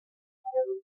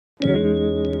Hello,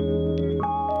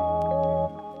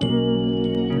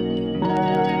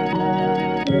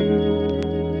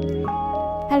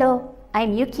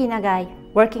 I'm Yukie Nagai,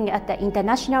 working at the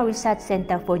International Research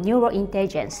Center for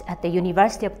Neurointelligence at the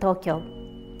University of Tokyo.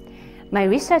 My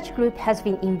research group has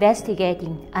been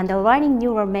investigating underlying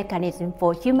neural mechanisms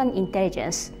for human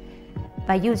intelligence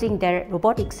by using the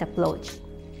robotics approach.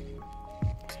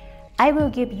 I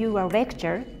will give you a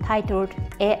lecture titled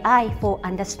AI for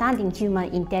Understanding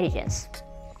Human Intelligence.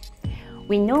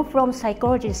 We know from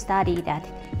psychology study that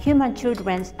human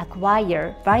children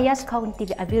acquire various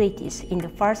cognitive abilities in the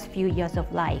first few years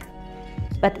of life,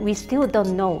 but we still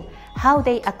don't know how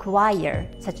they acquire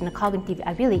such cognitive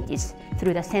abilities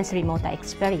through the sensory motor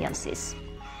experiences.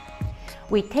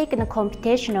 We take a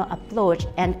computational approach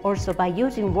and also by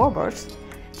using robots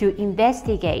to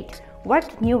investigate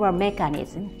what neural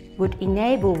mechanism would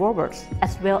enable robots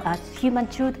as well as human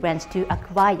children to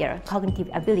acquire cognitive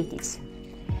abilities.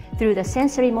 Through the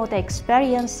sensory motor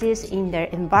experiences in their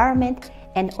environment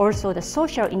and also the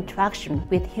social interaction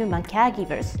with human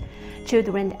caregivers,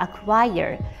 children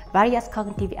acquire various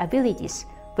cognitive abilities,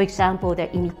 for example,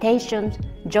 the imitation,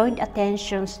 joint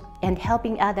attentions, and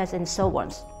helping others and so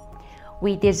on.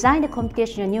 We designed a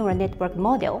computational neural network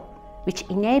model which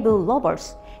enables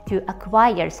robots to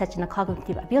acquire such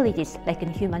cognitive abilities like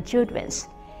in human children.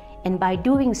 And by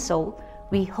doing so,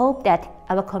 we hope that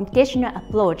our computational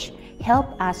approach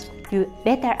helps us to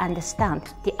better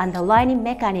understand the underlying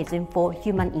mechanism for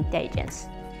human intelligence.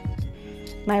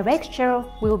 My lecture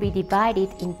will be divided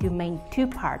into main two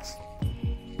parts.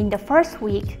 In the first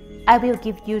week, I will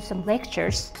give you some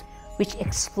lectures which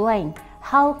explain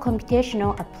how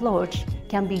computational approach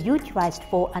can be utilized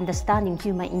for understanding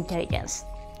human intelligence.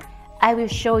 I will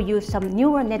show you some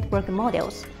neural network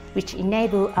models which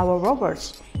enable our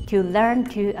robots to learn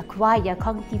to acquire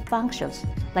cognitive functions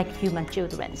like human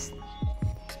children.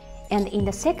 And in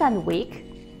the second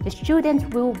week, the students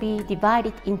will be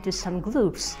divided into some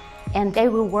groups and they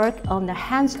will work on a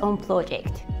hands-on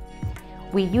project.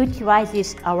 We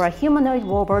utilize our humanoid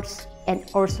robots and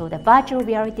also the virtual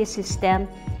reality system,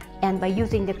 and by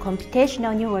using the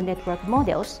computational neural network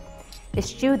models, the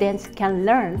students can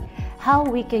learn how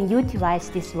we can utilize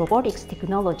these robotics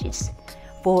technologies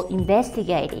for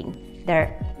investigating the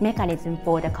mechanism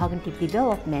for the cognitive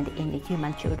development in the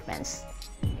human children.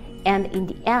 And in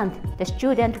the end, the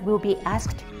student will be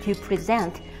asked to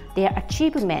present their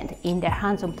achievement in their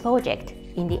hands-on project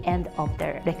in the end of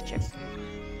their lectures.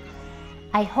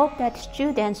 I hope that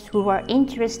students who are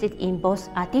interested in both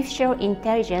artificial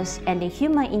intelligence and the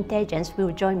human intelligence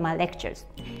will join my lectures.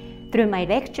 Through my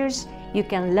lectures, you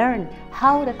can learn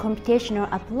how the computational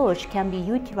approach can be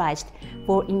utilized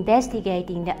for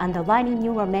investigating the underlying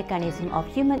neural mechanism of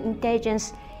human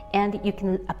intelligence, and you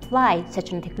can apply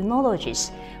such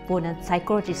technologies for the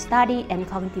psychology study and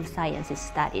cognitive sciences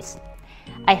studies.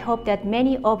 I hope that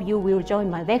many of you will join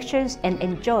my lectures and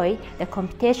enjoy the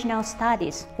computational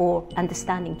studies for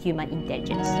understanding human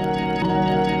intelligence.